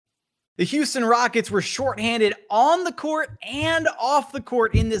The Houston Rockets were shorthanded on the court and off the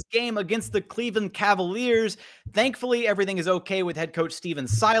court in this game against the Cleveland Cavaliers. Thankfully, everything is okay with head coach Stephen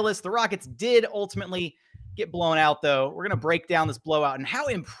Silas. The Rockets did ultimately get blown out, though. We're going to break down this blowout and how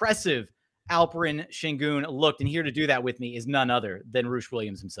impressive Alperen Sengun looked. And here to do that with me is none other than Roosh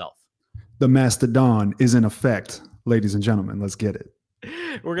Williams himself. The Mastodon is in effect, ladies and gentlemen. Let's get it.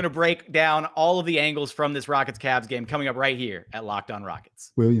 We're going to break down all of the angles from this Rockets-Cavs game coming up right here at Locked On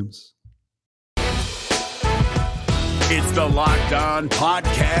Rockets. Williams. It's the Locked On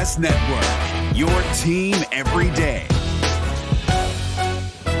Podcast Network, your team every day.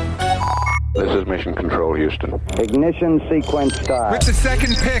 This is Mission Control, Houston. Ignition sequence start. With the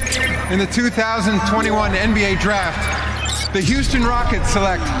second pick in the 2021 NBA Draft, the Houston Rockets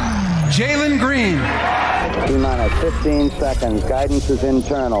select Jalen Green. T-minus 15 seconds. Guidance is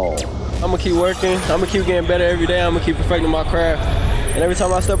internal. I'm going to keep working. I'm going to keep getting better every day. I'm going to keep perfecting my craft. And every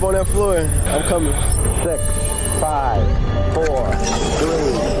time I step on that floor, I'm coming. 6, 5, 4, 3,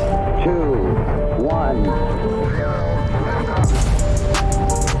 2, 1.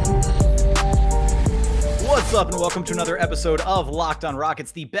 What's up, and welcome to another episode of Locked On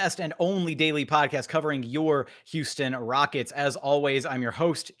Rockets, the best and only daily podcast covering your Houston Rockets. As always, I'm your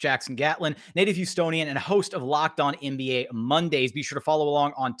host, Jackson Gatlin, native Houstonian and host of Locked On NBA Mondays. Be sure to follow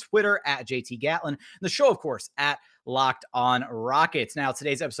along on Twitter at JT Gatlin, and the show, of course, at Locked On Rockets. Now,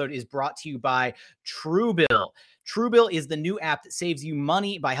 today's episode is brought to you by Truebill. Truebill is the new app that saves you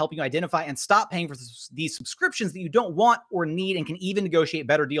money by helping you identify and stop paying for these subscriptions that you don't want or need, and can even negotiate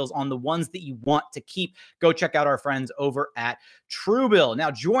better deals on the ones that you want to keep. Go check out our friends over at Truebill. Now,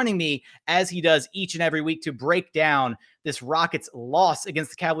 joining me, as he does each and every week, to break down this Rockets loss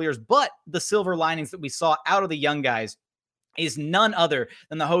against the Cavaliers, but the silver linings that we saw out of the young guys, is none other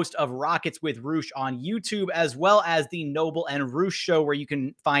than the host of Rockets with Roosh on YouTube, as well as the Noble and Roosh Show, where you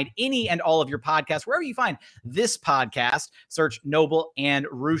can find any and all of your podcasts. Wherever you find this podcast, search Noble and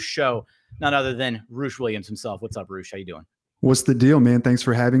Roosh Show. None other than Roosh Williams himself. What's up, Roosh? How you doing? What's the deal, man? Thanks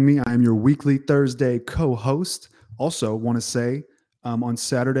for having me. I am your weekly Thursday co-host. Also want to say on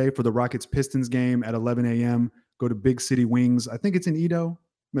Saturday for the Rockets-Pistons game at 11 a.m., go to Big City Wings. I think it's in Edo.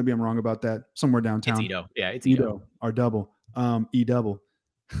 Maybe I'm wrong about that. Somewhere downtown. It's Edo. Yeah, it's Edo. Our double. E-double.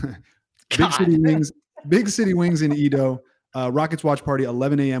 Big City Wings in Edo. Rockets watch party,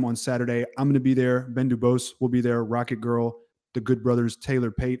 11 a.m. on Saturday. I'm going to be there. Ben Dubose will be there. Rocket Girl, the Good Brothers,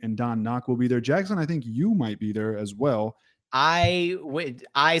 Taylor Pate, and Don Knock will be there. Jackson, I think you might be there as well. Eyes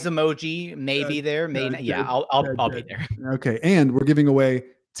emoji may be there. May not. Yeah, I'll be there. Okay, and we're giving away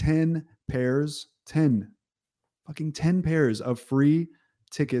 10 pairs of free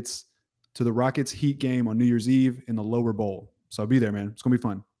tickets to the Rockets Heat game on New Year's Eve in the Lower Bowl. So I'll be there, man. It's going to be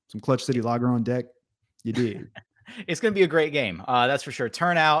fun. Some Clutch City lager on deck. You did. It's going to be a great game. That's for sure.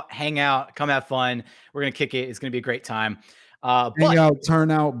 Turn out, hang out, come have fun. We're going to kick it. It's going to be a great time. Hang out,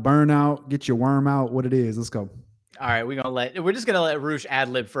 turn out, burn out, get your worm out, what it is. Let's go. All right, we're just going to let Roosh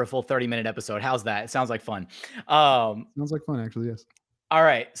ad-lib for a full 30-minute episode. How's that? It sounds like fun. Sounds like fun, actually, yes. All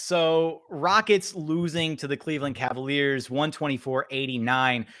right, so Rockets losing to the Cleveland Cavaliers,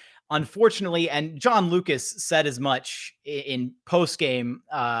 124-89. Unfortunately, and John Lucas said as much in post-game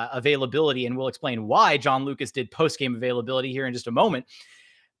availability, and we'll explain why John Lucas did post-game availability here in just a moment.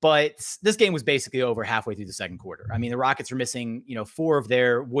 But this game was basically over halfway through the second quarter. I mean, the Rockets were missing, 4 of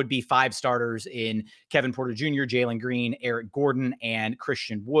their would-be 5 starters in Kevin Porter Jr., Jalen Green, Eric Gordon, and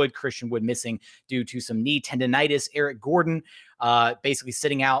Christian Wood. Christian Wood missing due to some knee tendonitis. Eric Gordon basically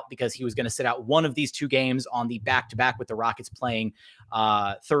sitting out because he was going to sit out one of these 2 games on the back-to-back with the Rockets playing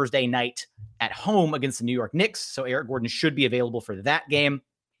Thursday night at home against the New York Knicks. So Eric Gordon should be available for that game.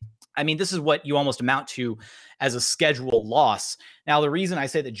 I mean, this is what you almost amount to as a schedule loss. Now, the reason I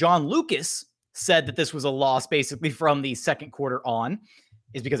say that John Lucas said that this was a loss basically from the second quarter on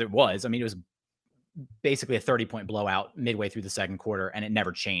is because it was. I mean, it was basically a 30-point blowout midway through the second quarter, and it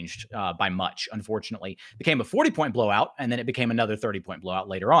never changed by much, unfortunately. It became a 40-point blowout, and then it became another 30-point blowout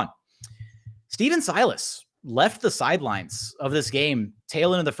later on. Stephen Silas left the sidelines of this game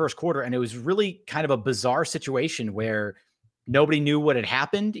tail end of the first quarter, and it was really kind of a bizarre situation where nobody knew what had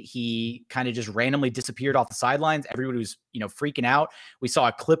happened. He kind of just randomly disappeared off the sidelines. Everybody was, freaking out. We saw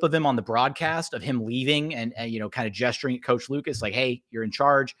a clip of him on the broadcast of him leaving and kind of gesturing at Coach Lucas like, hey, you're in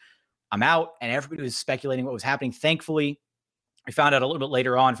charge. I'm out. And everybody was speculating what was happening. Thankfully, we found out a little bit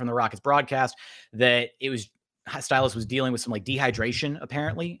later on from the Rockets broadcast that Silas was dealing with some dehydration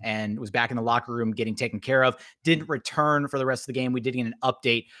apparently, and was back in the locker room getting taken care of. Didn't return for the rest of the game. We did get an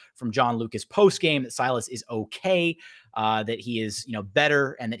update from John Lucas post game that Silas is okay, that he is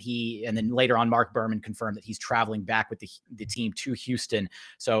better, and then later on Mark Berman confirmed that he's traveling back with the team to Houston.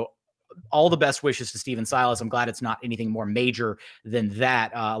 So all the best wishes to Steven Silas. I'm glad it's not anything more major than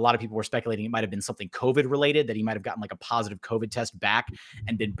that. A lot of people were speculating it might have been something COVID related, that he might have gotten like a positive COVID test back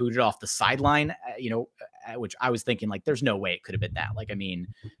and been booted off the sideline, which I was thinking like, there's no way it could have been that. Like, I mean,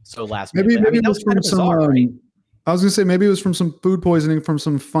 so last maybe minute, it that was was from kind of bizarre, right? I was going to say, maybe it was from some food poisoning from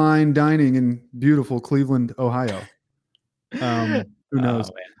some fine dining in beautiful Cleveland, Ohio. Who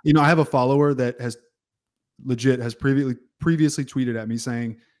knows? Oh, I have a follower that has previously tweeted at me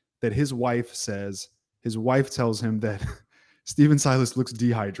saying that his wife tells him that Steven Silas looks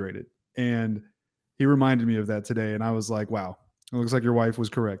dehydrated. And he reminded me of that today. And I was like, wow, it looks like your wife was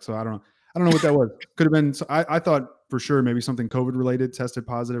correct. So I don't know what that was. Could have been. So I thought for sure maybe something COVID related, tested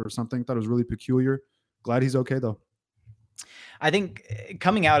positive or something. Thought it was really peculiar. Glad he's okay though. I think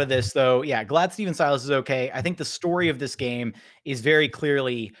coming out of this though, yeah, glad Steven Silas is okay. I think the story of this game is very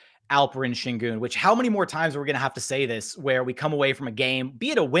clearly Alperen Sengun, which how many more times are we going to have to say this where we come away from a game, be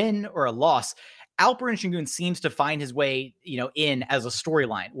it a win or a loss, Alperen Sengun seems to find his way, in as a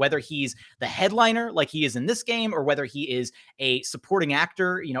storyline, whether he's the headliner like he is in this game or whether he is a supporting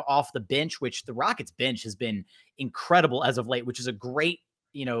actor, off the bench, which the Rockets bench has been incredible as of late, which is a great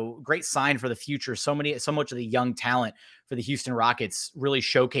sign for the future. So much of the young talent for the Houston Rockets really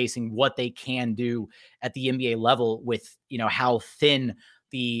showcasing what they can do at the NBA level with, how thin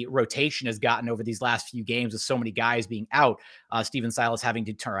the rotation has gotten over these last few games with so many guys being out. Steven Silas having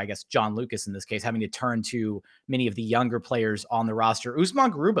to turn, I guess John Lucas in this case, having to turn to many of the younger players on the roster.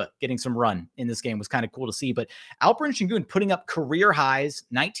 Usman Garuba getting some run in this game was kind of cool to see, but Alperen Sengun putting up career highs,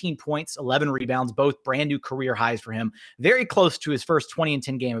 19 points, 11 rebounds, both brand new career highs for him, very close to his first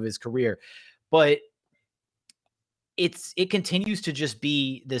 20-10 game of his career. But it continues to just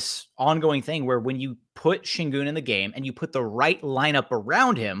be this ongoing thing where when you put Sengun in the game and you put the right lineup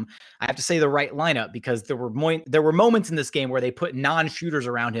around him, I have to say the right lineup because there were moments in this game where they put non-shooters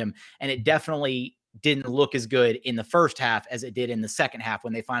around him and it definitely didn't look as good in the first half as it did in the second half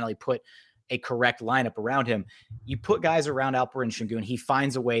when they finally put a correct lineup around him. You put guys around Alperen Sengun, he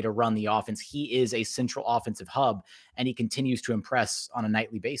finds a way to run the offense. He is a central offensive hub and he continues to impress on a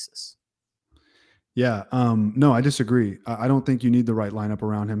nightly basis. Yeah. No, I disagree. I don't think you need the right lineup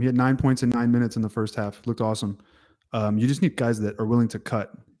around him. He had 9 points in 9 minutes in the first half. Looked awesome. You just need guys that are willing to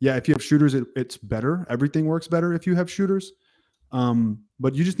cut. Yeah. If you have shooters, it's better. Everything works better if you have shooters.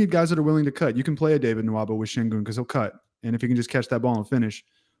 But you just need guys that are willing to cut. You can play a David Nwaba with Sengun because he'll cut. And if he can just catch that ball and finish,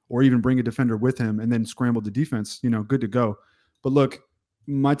 or even bring a defender with him and then scramble the defense, good to go. But look,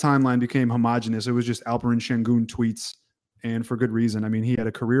 my timeline became homogenous. It was just Alperen Sengun tweets, and for good reason. I mean, he had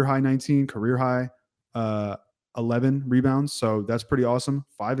a career high 19, career high 11 rebounds. So that's pretty awesome.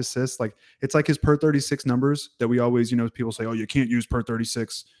 5 assists. Like it's like his per 36 numbers that we always, people say, oh, you can't use per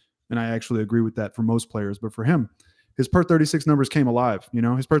 36. And I actually agree with that for most players, but for him, his per 36 numbers came alive.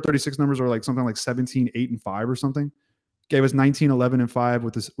 His per 36 numbers are like something like 17, 8 and 5 or something. Gave us 19, 11 and 5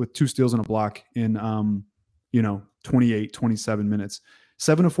 with 2 steals and a block in, 28, 27 minutes,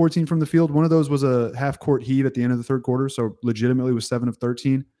 7 of 14 from the field. One of those was a half court heave at the end of the third quarter. So legitimately was 7 of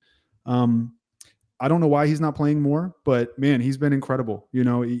 13. I don't know why he's not playing more, but man, he's been incredible.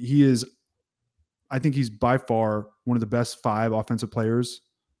 I think he's by far one of the best 5 offensive players.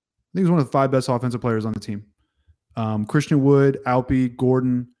 I think he's one of the 5 best offensive players on the team. Christian Wood, Alpy,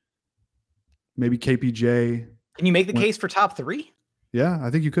 Gordon, maybe KPJ. Can you make the case for top 3? Yeah, I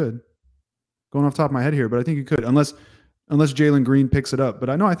think you could. Going off the top of my head here, but I think you could, unless Jalen Green picks it up.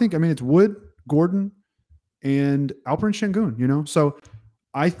 But I think it's Wood, Gordon, and Alperen Sengun, So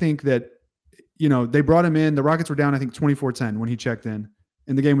I think that, they brought him in. The Rockets were down, I think, 24-10 when he checked in,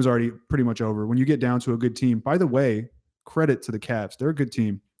 and the game was already pretty much over. When you get down to a good team, by the way, credit to the Cavs. They're a good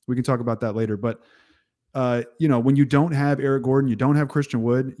team. We can talk about that later. But, when you don't have Eric Gordon, you don't have Christian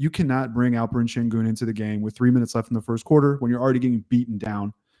Wood, you cannot bring Alperen Sengun into the game with 3 minutes left in the first quarter when you're already getting beaten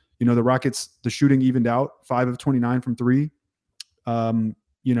down. The Rockets, the shooting evened out, 5 of 29 from 3, and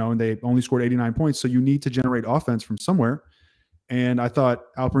they only scored 89 points. So you need to generate offense from somewhere. And I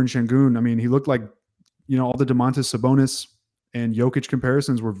thought Alperen Sengun, he looked like, all the Domantas Sabonis and Jokic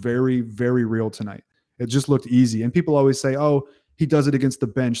comparisons were very, very real tonight. It just looked easy. And people always say, oh, he does it against the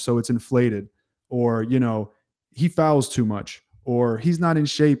bench, so it's inflated. Or, he fouls too much. Or he's not in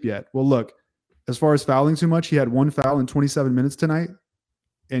shape yet. Well, look, as far as fouling too much, he had 1 foul in 27 minutes tonight.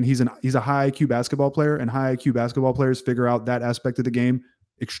 And he's a high IQ basketball player. And high IQ basketball players figure out that aspect of the game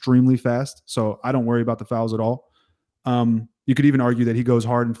extremely fast. So I don't worry about the fouls at all. You could even argue that he goes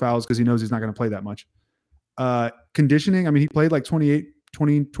hard and fouls because he knows he's not going to play that much. Conditioning, he played like 28,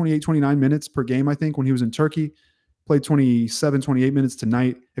 29 minutes per game, I think, when he was in Turkey. Played 27, 28 minutes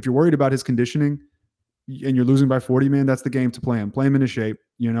tonight. If you're worried about his conditioning, and you're losing by 40, man, that's the game to play him. Play him into shape,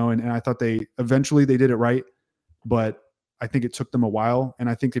 you know, and I thought they did it right, but I think it took them a while. And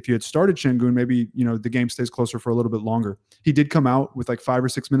I think if you had started Sengun, maybe, you know, the game stays closer for a little bit longer. He did come out with like 5 or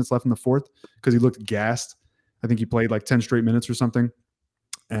 6 minutes left in the fourth because he looked gassed. I think he played like 10 straight minutes or something.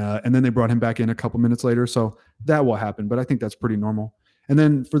 And then they brought him back in a couple minutes later. So that will happen, but I think that's pretty normal. And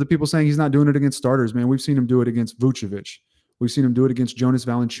then for the people saying he's not doing it against starters, man, we've seen him do it against Vucevic. We've seen him do it against Jonas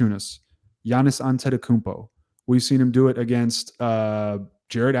Valanciunas, Giannis Antetokounmpo. We've seen him do it against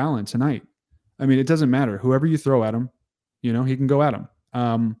Jared Allen tonight. I mean, it doesn't matter. Whoever you throw at him, you know, he can go at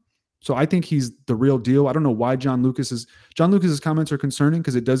him. So I think he's the real deal. I don't know why John Lucas's comments are concerning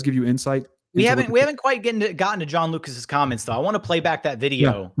because it does give you insight. We haven't quite gotten to John Lucas's comments though. I want to play back that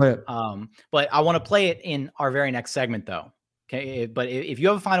video, but I want to play it in our very next segment though. Okay, but if you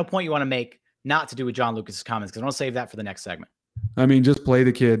have a final point you want to make, not to do with John Lucas's comments, because I want to save that for the next segment. I mean, just play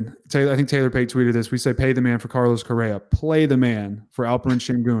the kid. I think Taylor Pay tweeted this. We say pay the man for Carlos Correa. Play the man for Alperen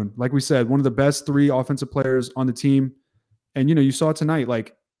Sengun. Like we said, one of the best 3 offensive players on the team. And, you know, you saw tonight,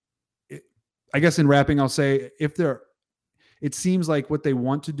 like, I guess in wrapping, I'll say it seems like what they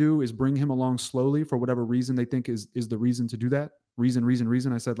want to do is bring him along slowly for whatever reason they think is the reason to do that.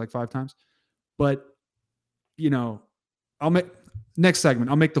 Reason. I said like 5 times. But, you know, next segment,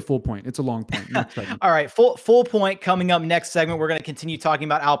 I'll make the full point. It's a long point. All right. Full point coming up next segment. We're going to continue talking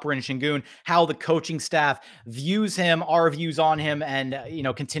about Alperen Sengun, how the coaching staff views him, our views on him, and, you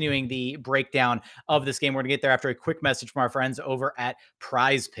know, continuing the breakdown of this game. We're going to get there after a quick message from our friends over at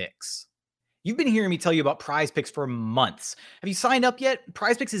Prize Picks. You've been hearing me tell you about Prize Picks for months. Have you signed up yet?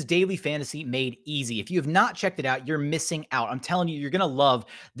 Prize Picks is daily fantasy made easy. If you have not checked it out, you're missing out. I'm telling you, you're going to love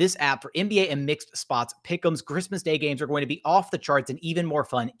this app for NBA and mixed spots. Pick'ems, Christmas Day games are going to be off the charts and even more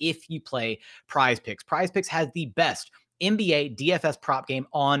fun if you play Prize Picks. Prize Picks has the best NBA DFS prop game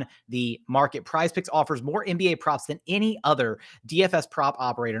on the market. Prize Picks offers more NBA props than any other DFS prop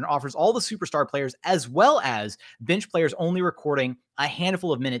operator and offers all the superstar players as well as bench players only recording a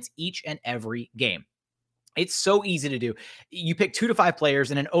handful of minutes each and every game. It's so easy to do. You pick 2 to 5 players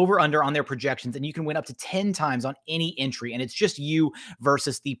and an over-under on their projections, and you can win up to 10 times on any entry, and it's just you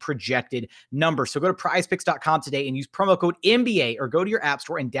versus the projected number. So go to prizepicks.com today and use promo code NBA, or go to your app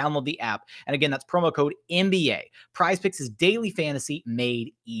store and download the app. And again, that's promo code NBA. Prize Picks is daily fantasy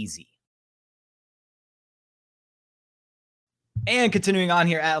made easy. And continuing on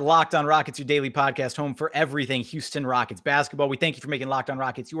here at Locked On Rockets, your daily podcast, home for everything Houston Rockets basketball. We thank you for making Locked On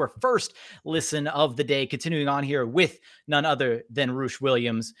Rockets your first listen of the day. Continuing on here with none other than Roosh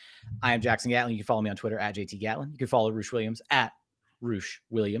Williams. I am Jackson Gatlin. You can follow me on Twitter at JT Gatlin. You can follow Roosh Williams at Roosh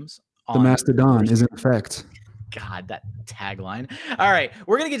Williams. The Mastodon is in effect. God, that tagline. All right,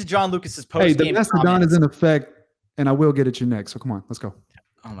 we're going to get to John Lucas's post-game Hey, the Mastodon comments. is in effect, and I will get at you next. So come on, let's go.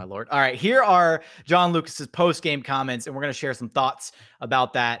 Oh, my Lord. All right. Here are John Lucas's post-game comments, and we're going to share some thoughts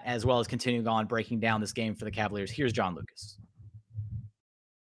about that as well as continuing on breaking down this game for the Cavaliers. Here's John Lucas.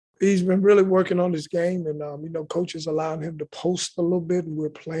 He's been really working on this game, and, you know, coaches allowing him to post a little bit, and we're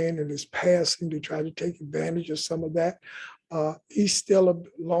playing in his passing to try to take advantage of some of that. He's still a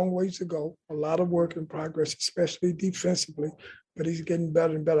long ways to go, a lot of work in progress, especially defensively, but he's getting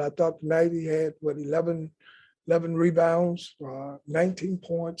better and better. I thought tonight he had, 11 rebounds, 19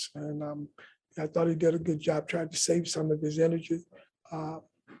 points, and I thought he did a good job trying to save some of his energy.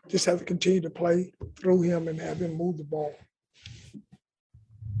 Just have to continue to play through him and have him move the ball.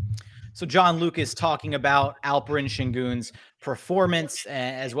 So John Lucas talking about Alperen Sengun's performance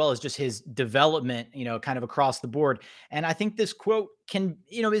as well as just his development, you know, kind of across the board. And I think this quote can,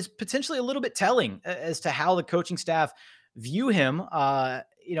 you know, is potentially a little bit telling as to how the coaching staff view him.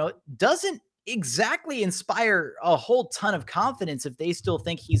 You know, doesn't exactly inspire a whole ton of confidence if they still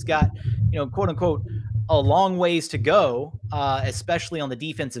think he's got, you know, quote unquote, a long ways to go, especially on the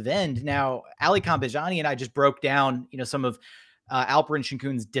defensive end. Now, Ali Kambajani and I just broke down, you know, some of Alperen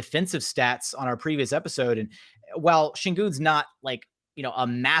Sengun's defensive stats on our previous episode. And while Sengun's not like, you know, a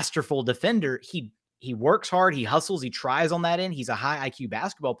masterful defender, he works hard, he hustles, he tries on that end. He's a high IQ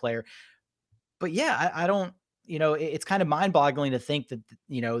basketball player. But yeah, I don't, you know, it's kind of mind-boggling to think that,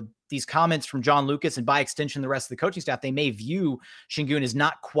 you know, these comments from John Lucas and by extension, the rest of the coaching staff, they may view Sengun as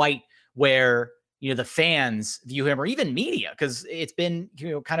not quite where, you know, the fans view him or even media, because it's been, you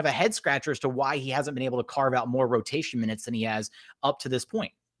know, kind of a head scratcher as to why he hasn't been able to carve out more rotation minutes than he has up to this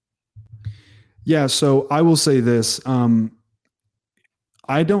point. Yeah. So I will say this.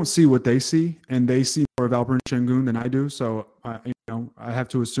 I don't see what they see, and they see more of Alperen Sengun than I do. So, you know, I have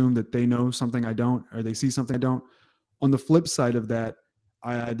to assume that they know something I don't, or they see something I don't. On the flip side of that,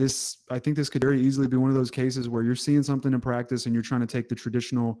 I think this could very easily be one of those cases where you're seeing something in practice and you're trying to take the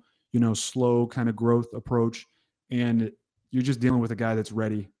traditional slow kind of growth approach. And you're just dealing with a guy that's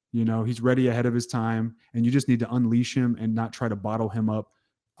ready. He's ready ahead of his time, and you just need to unleash him and not try to bottle him up,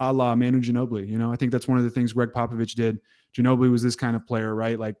 a la Manu Ginobili. I think that's one of the things Greg Popovich did. Ginobili was this kind of player,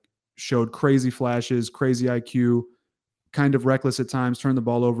 right? Like, showed crazy flashes, crazy IQ, kind of reckless at times, turned the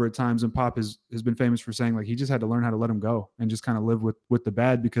ball over at times. And Pop has been famous for saying, like, he just had to learn how to let him go and just kind of live with the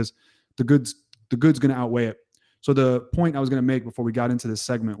bad, because the good's going to outweigh it. So the point I was going to make before we got into this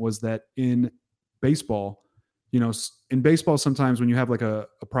segment was that in baseball, sometimes when you have like a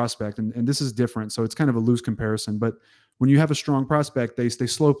prospect, and this is different, so it's kind of a loose comparison, but when you have a strong prospect, they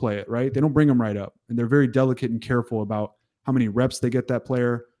slow play it, right? They don't bring them right up, and they're very delicate and careful about how many reps they get that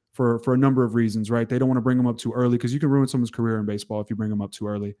player for a number of reasons, right? They don't want to bring them up too early, because you can ruin someone's career in baseball if you bring them up too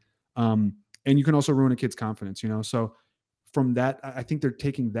early. And you can also ruin a kid's confidence, So from that, I think they're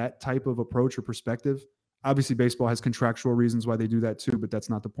taking that type of approach or perspective. Obviously, baseball has contractual reasons why they do that too, but that's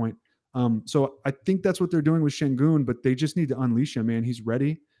not the point. So I think that's what they're doing with Sengun, but they just need to unleash him, man. He's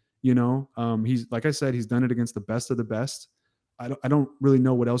ready. He's, like I said, he's done it against the best of the best. I don't really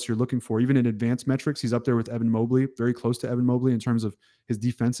know what else you're looking for. Even in advanced metrics, he's up there with Evan Mobley, very close to Evan Mobley in terms of his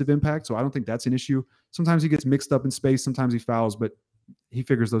defensive impact. So I don't think that's an issue. Sometimes he gets mixed up in space. Sometimes he fouls, but he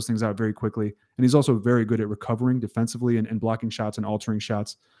figures those things out very quickly. And he's also very good at recovering defensively and blocking shots and altering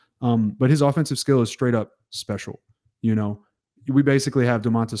shots. But his offensive skill is straight up special. We basically have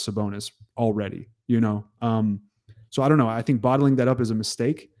Domantas Sabonis already, so I don't know. I think bottling that up is a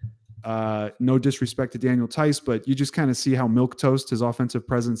mistake. No disrespect to Daniel Tice, but you just kind of see how milquetoast his offensive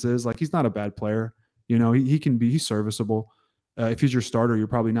presence is. Like, he's not a bad player. He's serviceable. If he's your starter, you're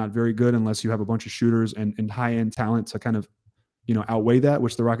probably not very good unless you have a bunch of shooters and high-end talent to kind of, outweigh that,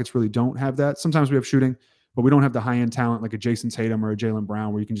 which the Rockets really don't have that. Sometimes we have shooting, but we don't have the high-end talent like a Jason Tatum or a Jaylen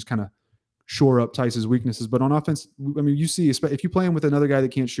Brown, where you can just kind of shore up Tice's weaknesses. But on offense, I mean, you see, if you play him with another guy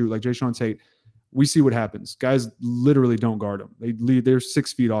that can't shoot, like Jayshawn Tate, we see what happens. Guys literally don't guard him. They're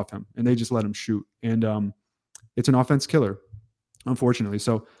 6 feet off him, and they just let him shoot. And it's an offense killer, unfortunately.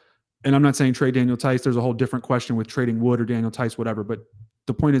 So, and I'm not saying trade Daniel Tice. There's a whole different question with trading Wood or Daniel Tice, whatever. But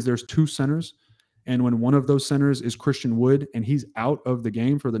the point is, there's 2 centers. And when one of those centers is Christian Wood and he's out of the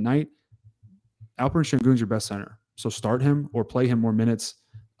game for the night, Alperen Sengun's your best center. So start him or play him more minutes.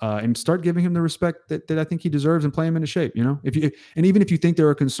 And start giving him the respect that I think he deserves, and play him into shape. And even if you think there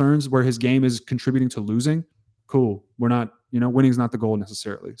are concerns where his game is contributing to losing, cool. We're not, winning's not the goal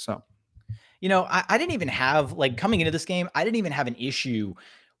necessarily. So, I didn't even have, like, coming into this game, I didn't even have an issue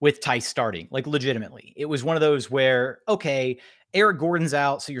with Tice starting, like, legitimately. It was one of those where, okay, Eric Gordon's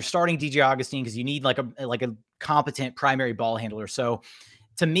out, so you're starting DJ Augustine because you need like a competent primary ball handler. So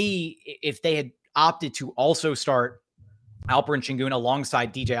to me, if they had opted to also start Alperen Sengun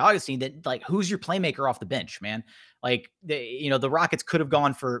alongside DJ Augustine, that, like, who's your playmaker off the bench, man? Like, the Rockets could have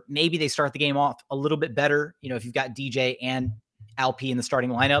gone for, maybe they start the game off a little bit better, if you've got DJ and LP in the starting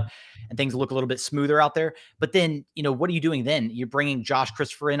lineup and things look a little bit smoother out there. But then, what are you doing then? You're bringing Josh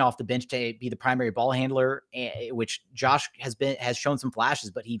Christopher in off the bench to be the primary ball handler, which Josh has shown some flashes,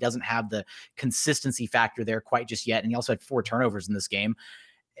 but he doesn't have the consistency factor there quite just yet. And he also had 4 turnovers in this game.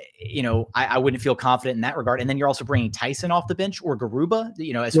 I wouldn't feel confident in that regard. And then you're also bringing Tyson off the bench, or Garuba,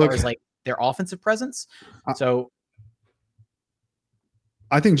 as far as like their offensive presence. So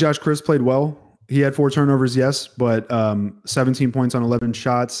I think Josh Chris played well. He had 4 turnovers, yes, but 17 points on 11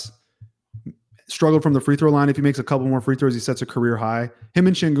 shots. Struggled from the free throw line. If he makes a couple more free throws, he sets a career high. Him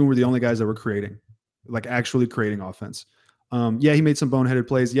and Sengun were the only guys that were creating, like actually creating offense. Yeah, he made some boneheaded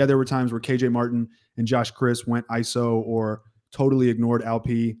plays. Yeah, there were times where KJ Martin and Josh Chris went ISO or totally ignored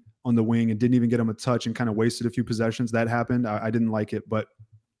LP on the wing and didn't even get him a touch and kind of wasted a few possessions. That happened. I didn't like it. But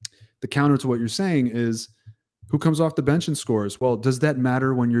the counter to what you're saying is, who comes off the bench and scores? Well, does that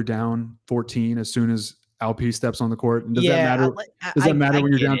matter when you're down 14 as soon as LP steps on the court? And does that matter? Does that matter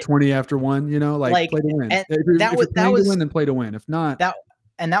when you're down 20 after 1? Like play to win. If you're playing to win, then play to win. If not, that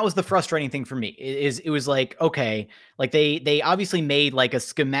was the frustrating thing for me. It was like, okay, like they obviously made like a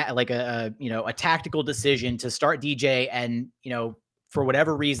schematic, like a tactical decision to start DJ, and for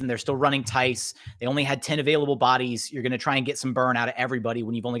whatever reason they're still running Tice. They only had 10 available bodies. You're going to try and get some burn out of everybody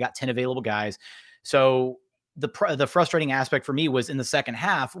when you've only got 10 available guys. So the frustrating aspect for me was in the second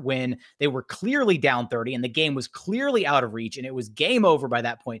half when they were clearly down 30 and the game was clearly out of reach and it was game over by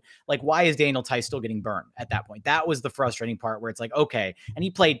that point. Like, why is Daniel Tice still getting burned at that point? That was the frustrating part, where it's like, okay. And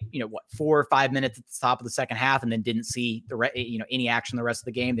he played, 4 or 5 minutes at the top of the second half and then didn't see any action the rest of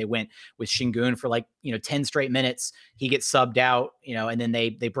the game. They went with Sengun for 10 straight minutes. He gets subbed out, and then they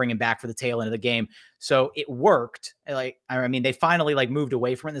bring him back for the tail end of the game. So it worked. They finally moved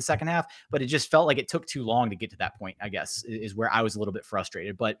away from it in the second half, but it just felt like it took too long to get to that point, I guess, is where I was a little bit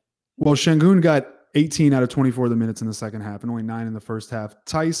frustrated. But Well, Sengun got 18 out of 24 of the minutes in the second half and only 9 in the first half.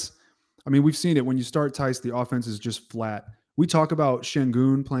 Tice, I mean, we've seen it. When you start Tice, the offense is just flat. We talk about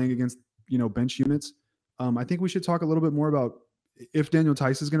Sengun playing against, bench units. I think we should talk a little bit more about if Daniel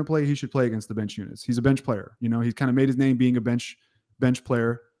Tice is going to play, he should play against the bench units. He's a bench player. He's kind of made his name being a bench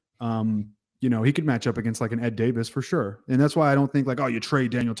player. He could match up against like an Ed Davis for sure. And that's why I don't think like, oh, you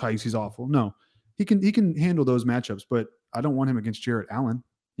trade Daniel Tice, he's awful. No, he can handle those matchups, but I don't want him against Jarrett Allen.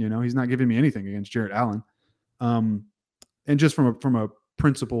 He's not giving me anything against Jarrett Allen. And just from a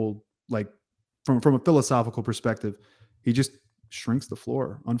principle, like from a philosophical perspective, he just shrinks the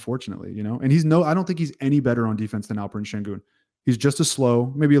floor, unfortunately, and I don't think he's any better on defense than Alperen Sengun. He's just as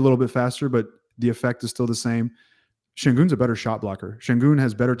slow, maybe a little bit faster, but the effect is still the same. Sengun's a better shot blocker. Sengun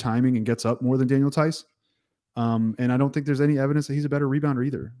has better timing and gets up more than Daniel Tice. And I don't think there's any evidence that he's a better rebounder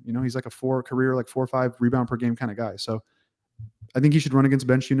either. He's like a 4 or 5 rebound per game kind of guy. So I think he should run against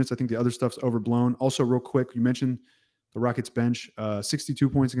bench units. I think the other stuff's overblown. Also, real quick, you mentioned the Rockets bench, 62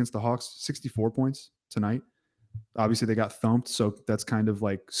 points against the Hawks, 64 points tonight. Obviously, they got thumped, so that's kind of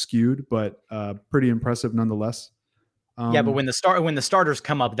like skewed, but pretty impressive nonetheless. Yeah, but when the starters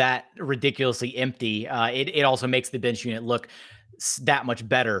come up that ridiculously empty, it also makes the bench unit look that much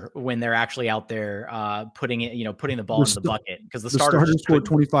better when they're actually out there putting the ball in the bucket, because the starters scored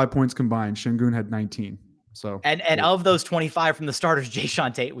 25 points combined. Sengun had 19. So and of those 25 from the starters,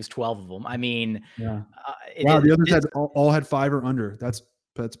 Jayshawn Tate was 12 of them. I mean, yeah. The others all had 5 or under. That's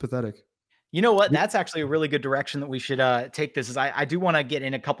pathetic. You know what? That's actually a really good direction that we should take this. Is I do want to get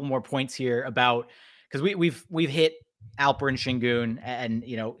in a couple more points here about, because we've hit Alperen Sengun, and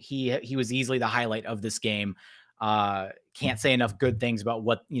he was easily the highlight of this game. Can't say enough good things about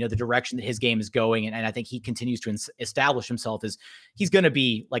what the direction that his game is going, and I think he continues to establish himself as he's going to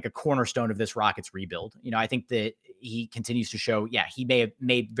be like a cornerstone of this Rockets rebuild. I think that he continues to show, he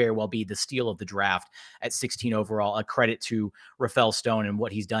may very well be the steal of the draft at 16 overall. A credit to Rafael Stone and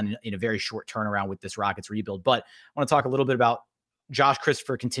what he's done in a very short turnaround with this Rockets rebuild. But I want to talk a little bit about Josh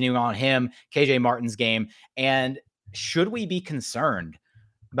Christopher, continuing on him, KJ Martin's game, and should we be concerned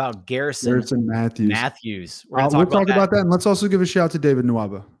about Garrison Matthews? We'll talk about that. And let's also give a shout out to David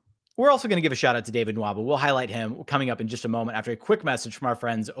Nwaba. We're also going to give a shout out to David Nwaba. We'll highlight him coming up in just a moment after a quick message from our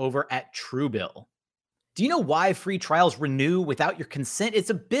friends over at Truebill. Do you know why free trials renew without your consent? It's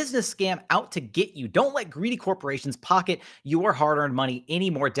a business scam out to get you. Don't let greedy corporations pocket your hard-earned money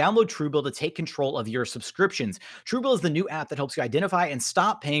anymore. Download Truebill to take control of your subscriptions. Truebill is the new app that helps you identify and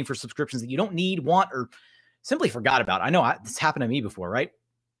stop paying for subscriptions that you don't need, want, or simply forgot about. I know this happened to me before, right?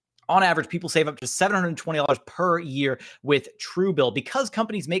 On average, people save up to $720 per year with Truebill. Because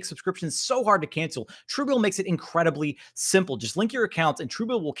companies make subscriptions so hard to cancel, Truebill makes it incredibly simple. Just link your accounts and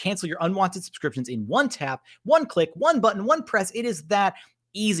Truebill will cancel your unwanted subscriptions in one tap, one click, one button, one press. It is that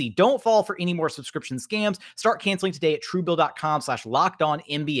easy. Don't fall for any more subscription scams. Start canceling today at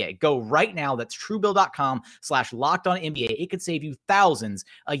truebill.com/lockedonnba. Go right now. That's truebill.com/lockedonnba. It could save you thousands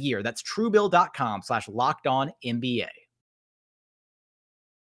a year. That's truebill.com/lockedonnba.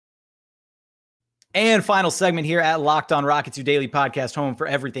 And final segment here at Locked On Rockets, your daily podcast home for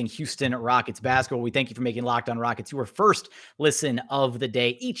everything Houston Rockets basketball. We thank you for making Locked On Rockets your first listen of the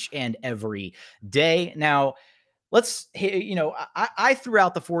day each and every day. Now, let's, I threw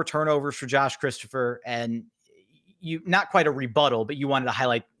out the 4 turnovers for Josh Christopher, and you, not quite a rebuttal, but you wanted to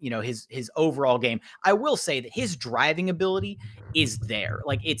highlight, his overall game. I will say that his driving ability is there.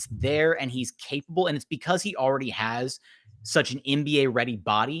 Like, it's there and he's capable, and it's because he already has such an NBA ready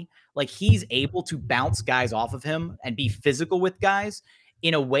body. Like, he's able to bounce guys off of him and be physical with guys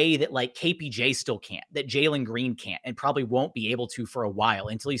in a way that like KPJ still can't, that Jalen Green can't, and probably won't be able to for a while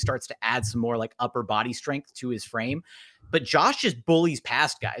until he starts to add some more like upper body strength to his frame. But Josh just bullies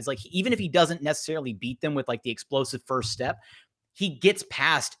past guys. Like, even if he doesn't necessarily beat them with like the explosive first step, he gets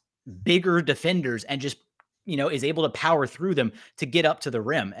past bigger defenders and just, is able to power through them to get up to the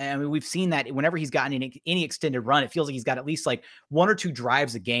rim. And I mean, we've seen that whenever he's gotten any extended run, it feels like he's got at least like 1 or 2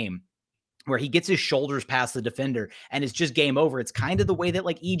 drives a game where he gets his shoulders past the defender and it's just game over. It's kind of the way that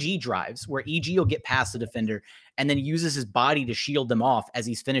like EG drives, where EG will get past the defender and then uses his body to shield them off as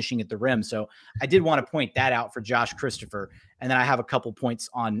he's finishing at the rim. So I did want to point that out for Josh Christopher. And then I have a couple points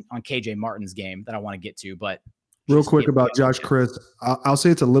on KJ Martin's game that I want to get to, but real quick about Josh Chris, I'll say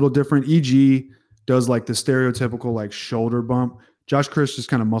it's a little different. EG does like the stereotypical like shoulder bump. Josh Chris just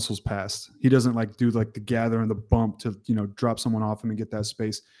kind of muscles past. He doesn't like do like the gather and the bump to, drop someone off him and get that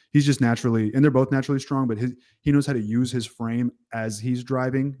space. He's just naturally, and they're both naturally strong, but he knows how to use his frame as he's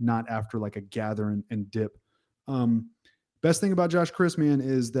driving, not after like a gather and dip. Best thing about Josh Chris, man,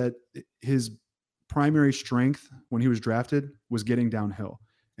 is that his primary strength when he was drafted was getting downhill.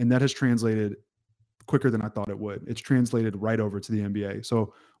 And that has translated quicker than I thought it would. It's translated right over to the NBA.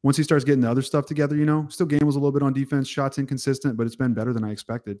 So once he starts getting the other stuff together, still gambles a little bit on defense, shots inconsistent, but it's been better than I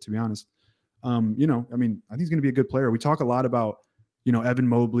expected, to be honest. I think he's going to be a good player. We talk a lot about, Evan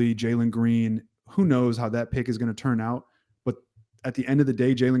Mobley, Jalen Green. Who knows how that pick is going to turn out? But at the end of the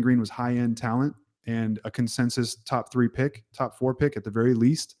day, Jalen Green was high-end talent and a consensus top 4 pick at the very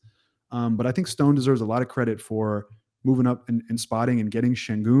least. But I think Stone deserves a lot of credit for moving up and spotting and getting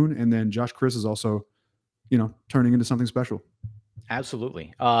Sengun. And then Josh Chris is also, turning into something special.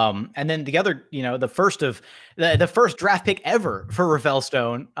 Absolutely. And then the other, the first draft pick ever for Rafael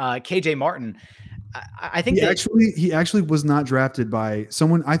Stone, KJ Martin. I think he actually was not drafted by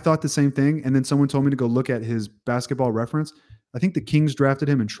someone. I thought the same thing. And then someone told me to go look at his Basketball Reference. I think the Kings drafted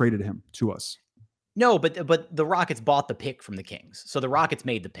him and traded him to us. No, but the Rockets bought the pick from the Kings. So the Rockets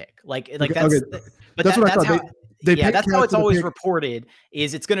made the pick. That's what I thought. That's how it's always reported,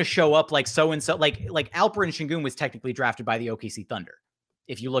 is it's going to show up like so-and-so, like Alperen Sengun was technically drafted by the OKC Thunder.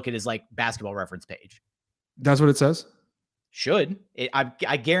 If you look at his Basketball Reference page. That's what it says? Should.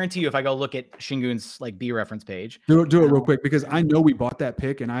 I guarantee you, if I go look at Shingun's B reference page. Do it real quick, because I know we bought that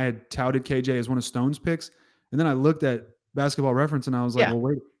pick and I had touted KJ as one of Stone's picks. And then I looked at Basketball Reference and I was like, well,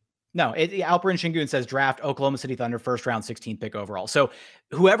 wait. No, Alperen Sengun says draft Oklahoma City Thunder 1st round 16th pick overall. So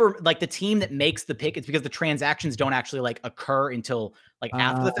whoever, the team that makes the pick, it's because the transactions don't actually occur until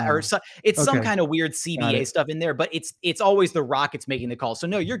after the fact, or it's some kind of weird CBA stuff in there, but it's always the Rockets making the call. So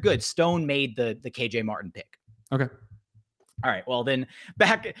no, you're good. Stone made the KJ Martin pick. Okay. All right. Well, then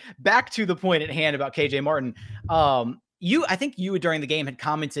back to the point at hand about KJ Martin. I think you during the game had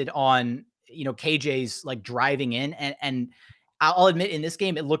commented on, KJ's driving in, and I'll admit in this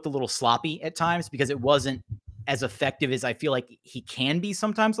game, it looked a little sloppy at times because it wasn't as effective as I feel like he can be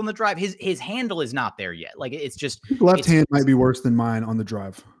sometimes on the drive. His handle is not there yet. It's just left hand might be worse than mine on the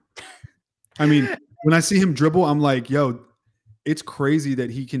drive. I mean, when I see him dribble, I'm like, yo, it's crazy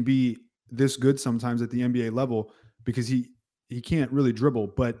that he can be this good sometimes at the NBA level, because he can't really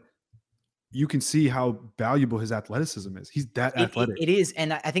dribble, but you can see how valuable his athleticism is. He's that athletic. It is.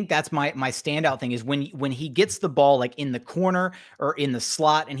 And I think that's my standout thing is when he gets the ball in the corner or in the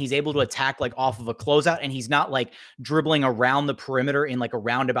slot and he's able to attack off of a closeout, and he's not dribbling around the perimeter in a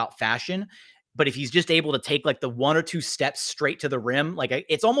roundabout fashion. But if he's just able to take the 1 or 2 steps straight to the rim,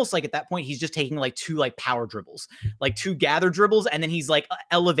 it's almost at that point, he's just taking 2 power dribbles, 2 gather dribbles. And then he's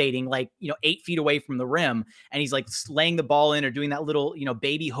elevating 8 feet away from the rim. And he's laying the ball in or doing that little,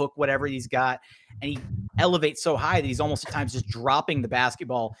 baby hook, whatever he's got. And he elevates so high that he's almost at times just dropping the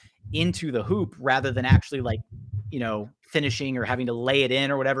basketball into the hoop rather than actually finishing or having to lay it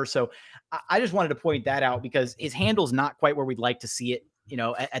in or whatever. So I just wanted to point that out because his handle's not quite where we'd like to see it,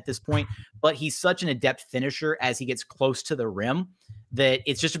 at this point, but he's such an adept finisher as he gets close to the rim that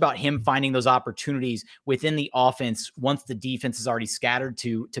it's just about him finding those opportunities within the offense once the defense is already scattered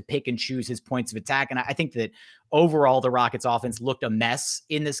to pick and choose his points of attack. And I think that overall the Rockets offense looked a mess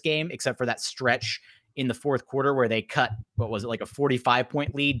in this game, except for that stretch in the fourth quarter where they cut, a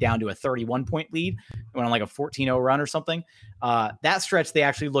 45-point lead down to a 31-point lead, went on a 14-0 run or something. That stretch, they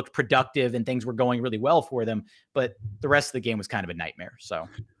actually looked productive and things were going really well for them, but the rest of the game was kind of a nightmare. So,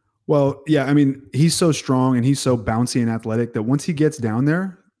 well, yeah, I mean, he's so strong and he's so bouncy and athletic that once he gets down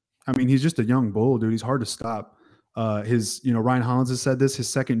there, I mean, he's just a young bull, dude. He's hard to stop. Ryan Hollins has said this, his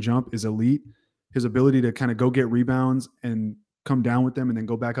second jump is elite. His ability to kind of go get rebounds and come down with them and then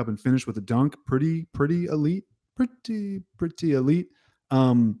go back up and finish with a dunk, pretty elite, pretty elite.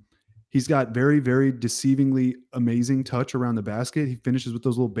 He's got very, very deceivingly amazing touch around the basket. He finishes with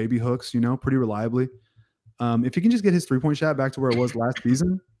those little baby hooks, pretty reliably. If he can just get his 3-point shot back to where it was last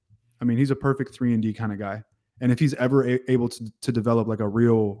season, I mean, he's a perfect 3-and-D kind of guy. And if he's ever able to develop a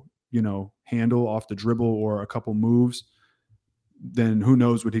real, handle off the dribble or a couple moves, then who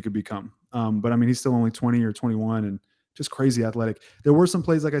knows what he could become. But I mean, he's still only 20 or 21 and just crazy athletic. There were some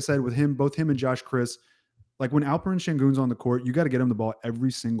plays, like I said, with him, both him and Josh Chris. When Alperen Sengun's on the court, you got to get him the ball every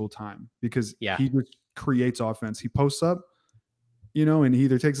single time because he just creates offense. He posts up, and he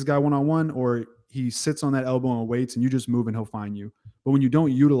either takes his guy one-on-one or he sits on that elbow and waits, and you just move and he'll find you. But when you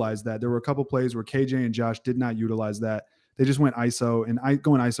don't utilize that, there were a couple plays where KJ and Josh did not utilize that. They just went ISO, and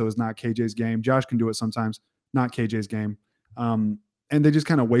going ISO is not KJ's game. Josh can do it sometimes, not KJ's game. And they just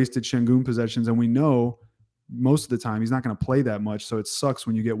kind of wasted Sengun possessions, and we know most of the time he's not going to play that much, so it sucks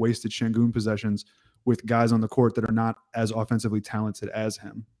when you get wasted Sengun possessions with guys on the court that are not as offensively talented as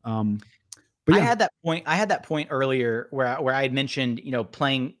him. But yeah. I had that point earlier where I had mentioned,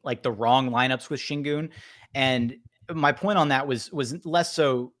 playing the wrong lineups with Sengun, and my point on that was less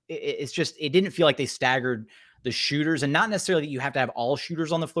so. It's just, it didn't feel like they staggered the shooters, and not necessarily that you have to have all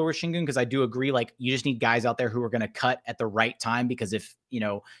shooters on the floor with Sengun, because I do agree, like, you just need guys out there who are going to cut at the right time, because if,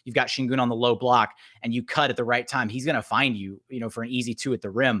 you've got Sengun on the low block and you cut at the right time, he's going to find you, for an easy 2 at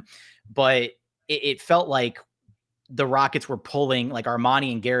the rim. But it felt like the Rockets were pulling, like,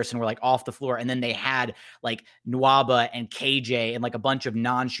 Armani and Garrison were like off the floor. And then they had like Nwaba and KJ and like a bunch of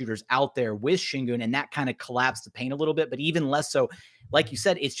non-shooters out there with Sengun. And that kind of collapsed the paint a little bit, but even less so, like you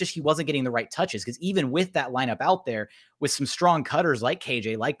said, it's just, he wasn't getting the right touches. Cause even with that lineup out there with some strong cutters like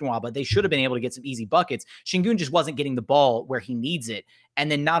KJ, like Nwaba, they should have been able to get some easy buckets. Sengun just wasn't getting the ball where he needs it. And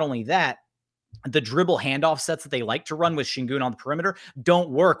then not only that, the dribble handoff sets that they like to run with Sengun on the perimeter don't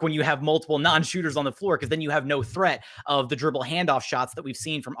work when you have multiple non-shooters on the floor, because then you have no threat of the dribble handoff shots that we've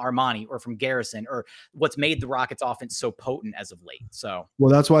seen from Armani or from Garrison, or what's made the Rockets offense so potent as of late. So,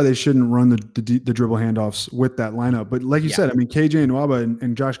 well, that's why they shouldn't run the dribble handoffs with that lineup. But like you said, I mean, KJ and Nwaba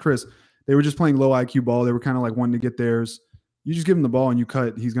and Josh Chris, they were just playing low IQ ball. They were kind of like wanting to get theirs. You just give him the ball and you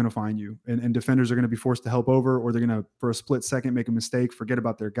cut, he's going to find you. And defenders are going to be forced to help over, or they're going to, for a split second, make a mistake, forget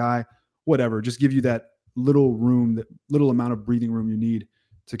about their guy. Whatever, just give you that little room, that little amount of breathing room you need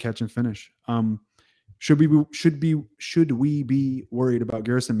to catch and finish. Should we be worried about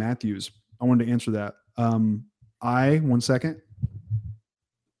Garrison Matthews? I wanted to answer that. 1 second.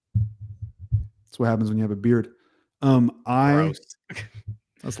 That's what happens when you have a beard.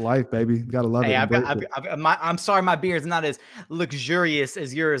 That's life, baby. You gotta love it. I'm sorry, my beard's not as luxurious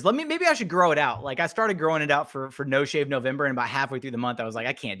as yours. Maybe I should grow it out. Like, I started growing it out for No Shave November, and about halfway through the month, I was like,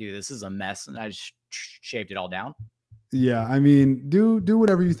 I can't do this. This is a mess, and I just shaved it all down. Yeah, I mean, do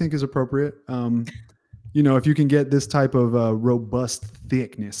whatever you think is appropriate. If you can get this type of robust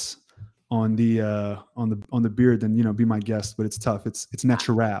thickness on the beard, then be my guest. But it's tough. It's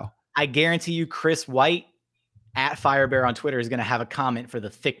natural. I guarantee you, Chris White at Firebear on Twitter is going to have a comment for the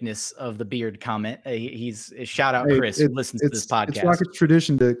thickness of the beard comment. He's shout out Chris, who listens to this podcast. It's Rocket's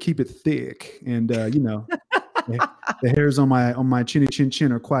tradition to keep it thick, and the hairs on my chinny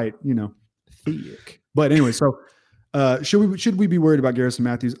chin are quite thick. But anyway, so should we be worried about Garrison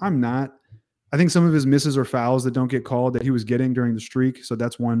Matthews? I'm not. I think some of his misses are fouls that don't get called that he was getting during the streak, so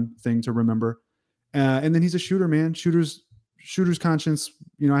that's one thing to remember. And then he's a shooter, man. Shooter's conscience.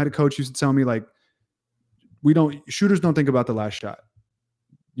 I had a coach used to tell me, like, shooters don't think about the last shot.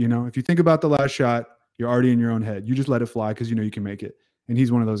 If you think about the last shot, you're already in your own head. You just let it fly because you can make it. And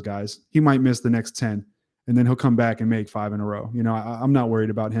he's one of those guys. He might miss the next 10, and then he'll come back and make 5 in a row. I'm not worried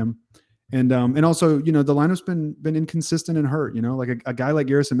about him. And also, the lineup's been inconsistent and hurt. Like a guy like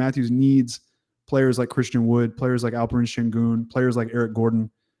Garrison Matthews needs players like Christian Wood, players like Alperen Sengun, players like Eric Gordon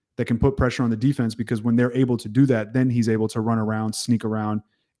that can put pressure on the defense, because when they're able to do that, then he's able to run around, sneak around,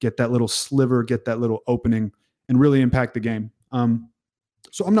 get that little sliver, get that little opening, and really impact the game.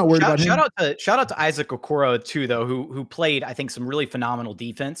 So I'm not worried about him. Shout out to Isaac Okoro too, though, who played, I think, some really phenomenal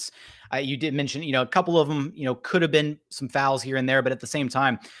defense. You did mention, a couple of them, could have been some fouls here and there, but at the same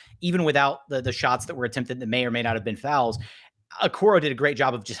time, even without the shots that were attempted that may or may not have been fouls, Okoro did a great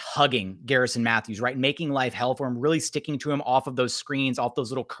job of just hugging Garrison Matthews, right? Making life hell for him, really sticking to him off of those screens, off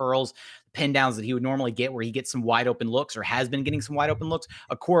those little curls, pin downs that he would normally get where he gets some wide open looks, or has been getting some wide open looks.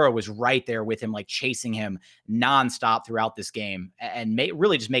 Okoro was right there with him, like chasing him nonstop throughout this game, and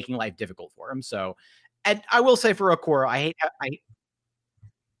really just making life difficult for him. So, and I will say for Okoro,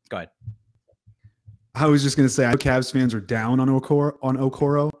 go ahead. I was just going to say, I know Cavs fans are down on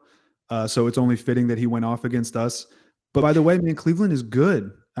Okoro. So it's only fitting that he went off against us. But by the way, man, Cleveland is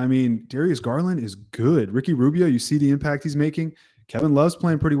good. I mean, Darius Garland is good. Ricky Rubio, you see the impact he's making. Kevin Love's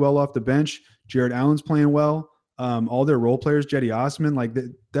playing pretty well off the bench. Jared Allen's playing well. All their role players, Jetty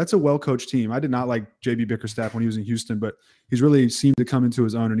Osman, that's a well-coached team. I did not like JB Bickerstaff when he was in Houston, but he's really seemed to come into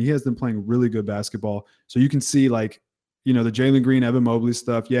his own, and he has been playing really good basketball. So you can see, the Jalen Green, Evan Mobley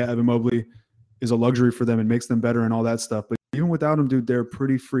stuff. Yeah, Evan Mobley is a luxury for them and makes them better and all that stuff. But even without him, dude, they're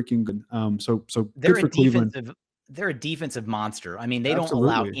pretty freaking good. So good for Cleveland. They're a defensive monster. I mean, they don't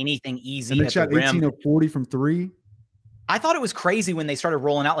allow anything easy. And they shot 18 of 40 from 3. I thought it was crazy when they started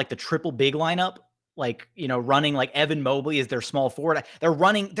rolling out the triple big lineup, running like Evan Mobley as their small forward. They're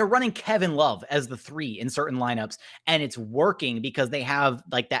running Kevin Love as the 3 in certain lineups, and it's working because they have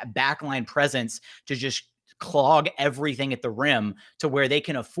that backline presence to just clog everything at the rim to where they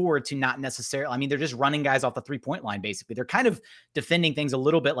can afford to not necessarily, I mean, they're just running guys off the 3-point line. Basically, they're kind of defending things a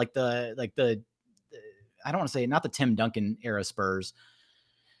little bit like the I don't want to say, not the Tim Duncan era Spurs.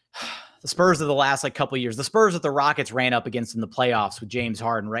 The Spurs of the last couple of years, the Spurs that the Rockets ran up against in the playoffs with James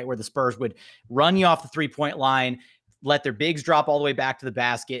Harden, right? Where the Spurs would run you off the 3-point line, let their bigs drop all the way back to the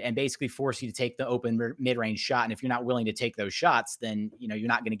basket, and basically force you to take the open mid-range shot. And if you're not willing to take those shots, then, you're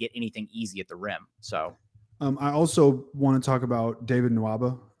not going to get anything easy at the rim. So I also want to talk about David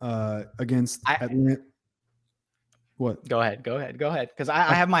Nwaba against Atlanta. What? Go ahead. Because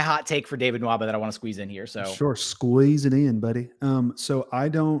I have my hot take for David Nwaba that I want to squeeze in here. So sure, squeeze it in, buddy. So I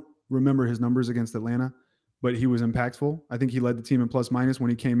don't remember his numbers against Atlanta, but he was impactful. I think he led the team in plus minus when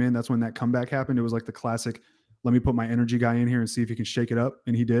he came in. That's when that comeback happened. It was like the classic, let me put my energy guy in here and see if he can shake it up.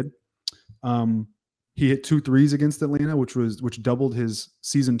 And he did. He hit 2 threes against Atlanta, which doubled his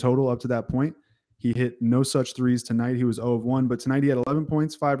season total up to that point. He hit no such threes tonight. He was 0 of 1, but tonight he had 11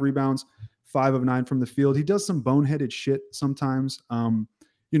 points, 5 rebounds, 5 of 9 from the field. He does some boneheaded shit sometimes.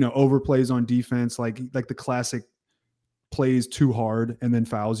 Overplays on defense, like the classic plays too hard and then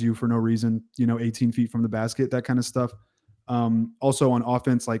fouls you for no reason, 18 feet from the basket, that kind of stuff. Also on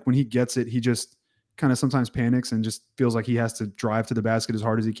offense, like when he gets it, he just kind of sometimes panics and just feels like he has to drive to the basket as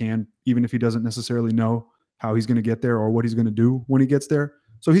hard as he can, even if he doesn't necessarily know how he's going to get there or what he's going to do when he gets there.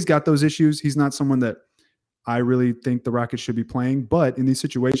 So he's got those issues. He's not someone that I really think the Rockets should be playing, but in these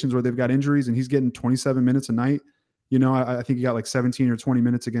situations where they've got injuries and he's getting 27 minutes a night, I think he got like 17 or 20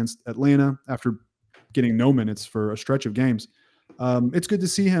 minutes against Atlanta after getting no minutes for a stretch of games. It's good to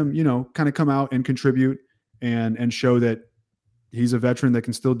see him, kind of come out and contribute and show that he's a veteran that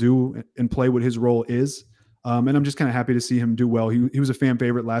can still do and play what his role is. And I'm just kind of happy to see him do well. He was a fan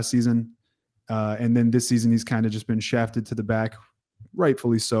favorite last season. And then this season, he's kind of just been shafted to the back,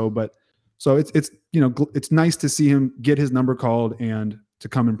 rightfully so. But so it's nice to see him get his number called and to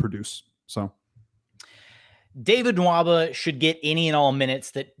come and produce. So David Nwaba should get any and all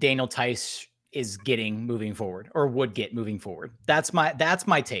minutes that Daniel Tice is getting moving forward or would get moving forward. That's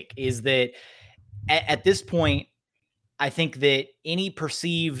my take, is that at this point, I think that any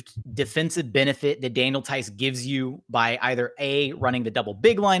perceived defensive benefit that Daniel Tice gives you by either A, running the double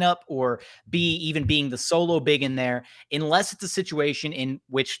big lineup, or B, even being the solo big in there, unless it's a situation in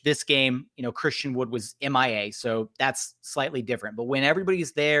which this game, Christian Wood was MIA. So that's slightly different. But when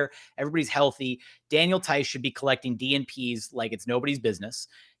everybody's there, everybody's healthy, Daniel Tice should be collecting DNPs like it's nobody's business.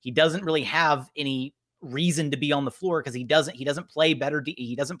 He doesn't really have any reason to be on the floor because he doesn't play better.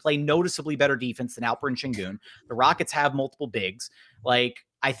 He doesn't play noticeably better defense than Alperen Sengun. The Rockets have multiple bigs. Like,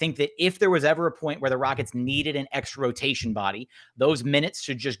 I think that if there was ever a point where the Rockets needed an extra rotation body, those minutes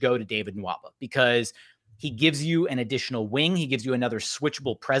should just go to David Nwaba, because he gives you an additional wing. He gives you another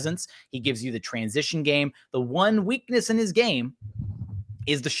switchable presence. He gives you the transition game. The one weakness in his game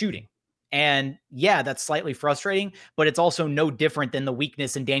is the shooting. And yeah, that's slightly frustrating, but it's also no different than the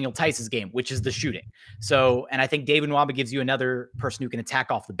weakness in Daniel Tice's game, which is the shooting. So, and I think David Nwaba gives you another person who can attack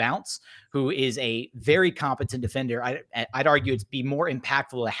off the bounce, who is a very competent defender. I'd argue it'd be more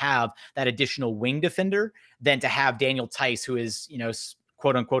impactful to have that additional wing defender than to have Daniel Tice, who is,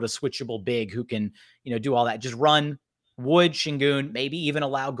 quote unquote, a switchable big who can, do all that. Just run Wood, Sengun, maybe even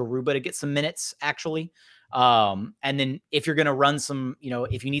allow Garuba to get some minutes, actually. And then if you're going to run some,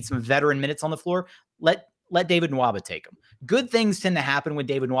 if you need some veteran minutes on the floor, let David Nwaba take them. Good things tend to happen when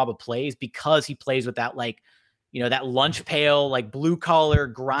David Nwaba plays, because he plays with that, that lunch pail, blue collar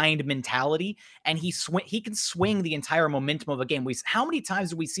grind mentality. And he can swing the entire momentum of a game. How many times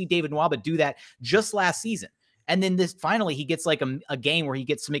did we see David Nwaba do that just last season? And then finally he gets a game where he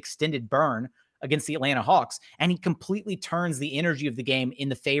gets some extended burn against the Atlanta Hawks, and he completely turns the energy of the game in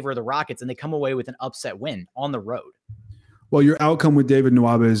the favor of the Rockets, and they come away with an upset win on the road. Well, your outcome with David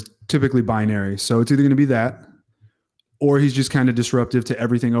Nwaba is typically binary. So it's either going to be that, or he's just kind of disruptive to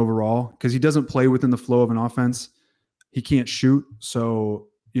everything overall, because he doesn't play within the flow of an offense. He can't shoot. So,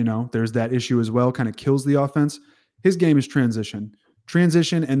 there's that issue as well, kind of kills the offense. His game is transition.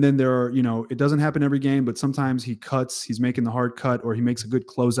 And then there are, it doesn't happen every game, but sometimes he's making the hard cut, or he makes a good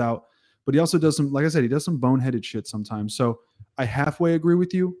closeout. But he also does some, like I said, he does some boneheaded shit sometimes. So I halfway agree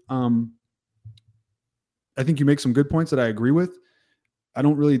with you. I think you make some good points that I agree with. I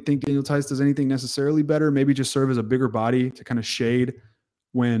don't really think Daniel Tice does anything necessarily better. Maybe just serve as a bigger body to kind of shade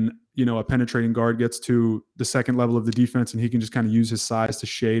when, a penetrating guard gets to the second level of the defense, and he can just kind of use his size to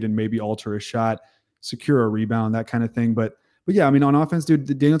shade and maybe alter a shot, secure a rebound, that kind of thing. But yeah, on offense,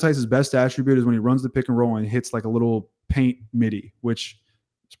 dude, Daniel Tice's best attribute is when he runs the pick and roll and hits like a little paint midi, which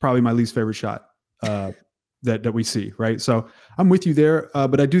it's probably my least favorite shot that we see, right? So I'm with you there,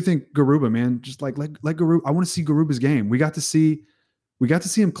 but I do think Garuba, man, just like Garuba, I want to see Garuba's game. We got to see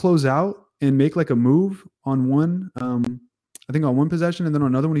him close out and make like a move on one, I think on one possession, and then on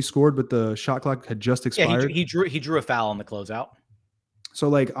another one he scored, but the shot clock had just expired. Yeah, he drew a foul on the closeout.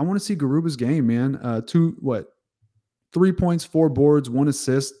 So I want to see Garuba's game, man. 3 points, 4 boards, 1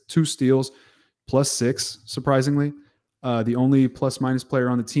 assist, 2 steals, +6, surprisingly. The only plus-minus player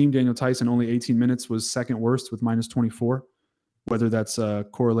on the team, Daniel Tice, in only 18 minutes was second worst with -24. whether that's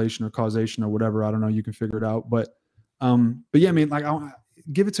correlation or causation or whatever. I don't know. You can figure it out. But yeah, I mean, like,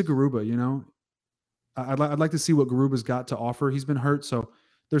 give it to Garuba. You know, I'd like to see what Garuba's got to offer. He's been hurt, so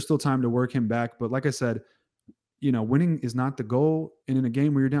there's still time to work him back. But like I said, you know, winning is not the goal. And in a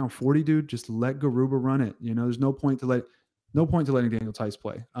game where you're down 40, dude, just let Garuba run it. You know, there's no point to letting Daniel Tice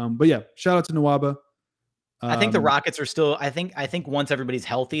play. But yeah, shout out to Nwaba. I think the Rockets are still. I think once everybody's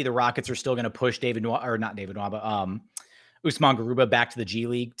healthy, the Rockets are still going to push Usman Garuba back to the G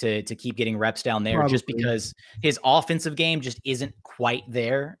League to keep getting reps down there, just because his offensive game just isn't quite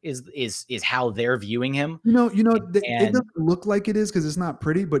there. Is how they're viewing him. It doesn't look like it is because it's not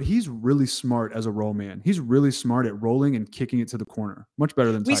pretty, but he's really smart as a roll man. He's really smart at rolling and kicking it to the corner, much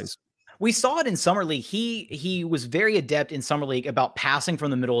better than Tice. We saw it in Summer League. He was very adept in Summer League about passing from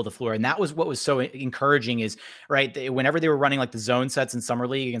the middle of the floor. And that was what was so encouraging is, right, whenever they were running like the zone sets in Summer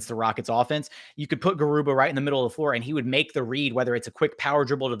League against the Rockets offense, you could put Garuba right in the middle of the floor and he would make the read, whether it's a quick power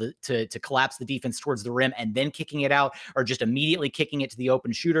dribble to collapse the defense towards the rim and then kicking it out, or just immediately kicking it to the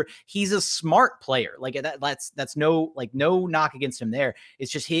open shooter. He's a smart player. Like that's no knock against him there.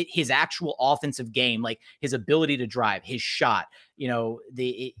 It's just his actual offensive game, like his ability to drive, his shot, you know,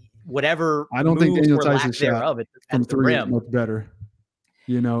 whatever. I don't think Daniel Tice's shot from three is much better.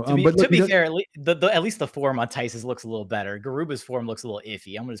 You know, to be fair, at least the form on Tice's looks a little better. Garuba's form looks a little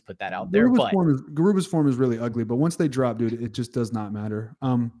iffy. I'm gonna just put that out there. Garuba's form is really ugly, but once they drop, dude, it just does not matter.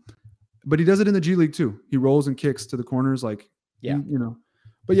 But he does it in the G League too. He rolls and kicks to the corners, like, yeah, you know.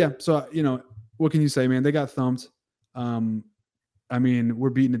 But yeah, so you know, what can you say, man? They got thumped. I mean, we're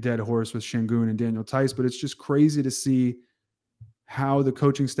beating a dead horse with Sengun and Daniel Tice, but it's just crazy to see how the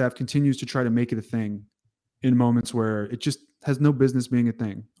coaching staff continues to try to make it a thing in moments where it just has no business being a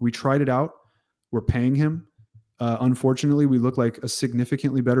thing. We tried it out. We're paying him. Unfortunately, we look like a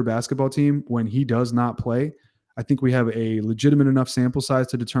significantly better basketball team when he does not play. I think we have a legitimate enough sample size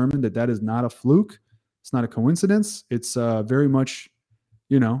to determine that is not a fluke. It's not a coincidence. It's very much,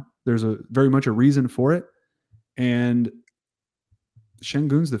 you know, there's very much a reason for it. And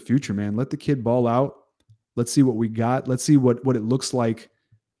Sengun's the future, man. Let the kid ball out. Let's see what we got. Let's see what it looks like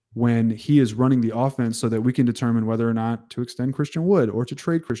when he is running the offense so that we can determine whether or not to extend Christian Wood or to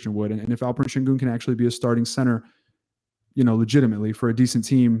trade Christian Wood. And if Alperen Sengun can actually be a starting center, you know, legitimately for a decent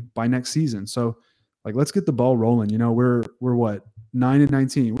team by next season. So, like, let's get the ball rolling. You know, we're what,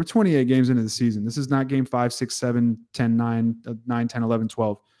 9-19. We're 28 games into the season. This is not game 5, 6, 7, 10, 9, 10, 11,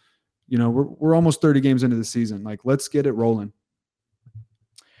 12. You know, we're almost 30 games into the season. Like, let's get it rolling.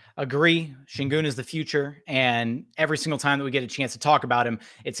 Agree. Sengun is the future. And every single time that we get a chance to talk about him,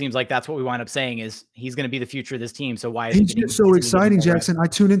 it seems like that's what we wind up saying is he's going to be the future of this team. So why is he's just so exciting, Jackson? I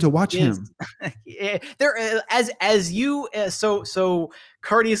tune in to watch him. There, as you so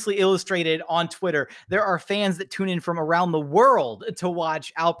courteously illustrated on Twitter, there are fans that tune in from around the world to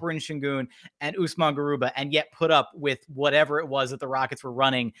watch Alperen Sengun and Usman Garuba, and yet put up with whatever it was that the Rockets were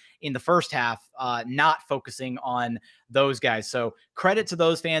running in the first half, not focusing on those guys. So credit to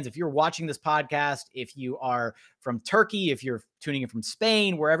those fans. If you're watching this podcast, if you are from Turkey, if you're tuning in from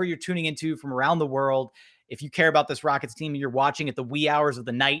Spain, wherever you're tuning into from around the world, if you care about this Rockets team and you're watching at the wee hours of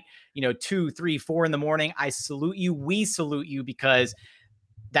the night, 2, 3, 4 in the morning, I salute you. We salute you, because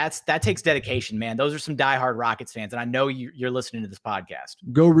that takes dedication, man. Those are some diehard Rockets fans. And I know you're listening to this podcast.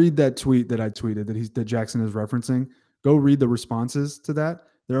 Go read that tweet that I tweeted that Jackson is referencing. Go read the responses to that.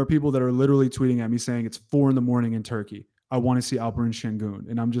 There are people that are literally tweeting at me saying it's 4 a.m. in Turkey. I want to see Alperen Sengun.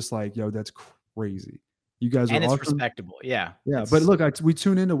 And I'm just like, yo, that's crazy. You guys are awesome. And it's respectable. Yeah. Yeah. But look, we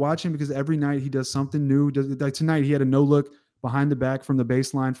tune in to watch him because every night he does something new. Like tonight, he had a no look behind the back from the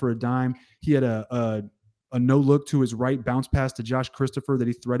baseline for a dime. He had a no look to his right, bounce pass to Josh Christopher that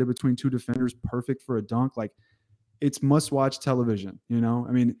he threaded between two defenders, perfect for a dunk. Like, it's must watch television. You know,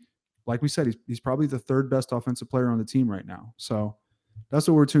 I mean, like we said, he's probably the third best offensive player on the team right now. So that's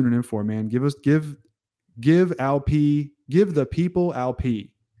what we're tuning in for, man. Give the people Alp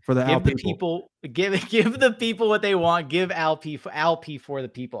for the Alp people. Give the people what they want. Give Alp for the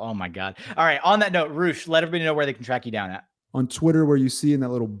people. Oh my God. All right. On that note, Roosh, let everybody know where they can track you down at. On Twitter, where you see in that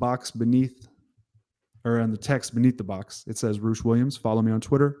little box beneath, or in the text beneath the box, it says Roosh Williams. Follow me on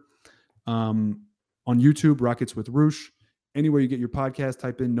Twitter. On YouTube, Rockets with Roosh. Anywhere you get your podcast,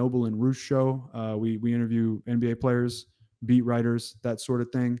 type in Noble and Roosh Show. We interview NBA players, beat writers, that sort of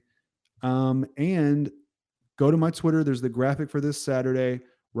thing. And go to my Twitter. There's the graphic for this Saturday.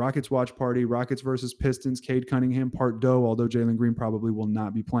 Rockets watch party. Rockets versus Pistons. Cade Cunningham, part dough, although Jalen Green probably will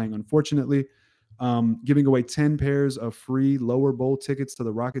not be playing, unfortunately. Giving away 10 pairs of free lower bowl tickets to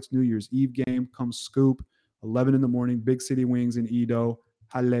the Rockets New Year's Eve game. Come scoop. 11 a.m, Big City Wings in Edo.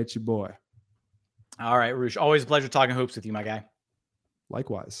 Holla at your boy. All right, Roosh. Always a pleasure talking hoops with you, my guy.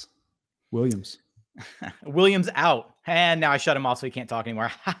 Likewise. Williams. Williams out. And now I shut him off so he can't talk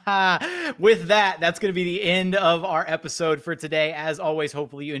anymore. With that, that's going to be the end of our episode for today. As always,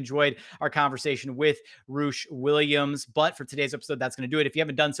 hopefully you enjoyed our conversation with Roosh Williams. But for today's episode, that's going to do it. If you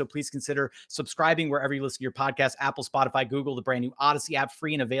haven't done so, please consider subscribing wherever you listen to your podcast, Apple, Spotify, Google, the brand new Odyssey app,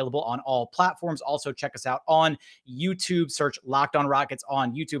 free and available on all platforms. Also, check us out on YouTube. Search Locked On Rockets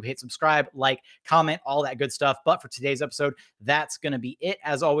on YouTube. Hit subscribe, like, comment, all that good stuff. But for today's episode, that's going to be it.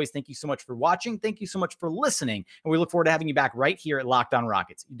 As always, thank you so much for watching. Thank you so much for listening. And we look forward to having you back right here at Locked On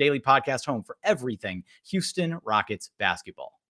Rockets, your daily podcast home for everything Houston Rockets basketball.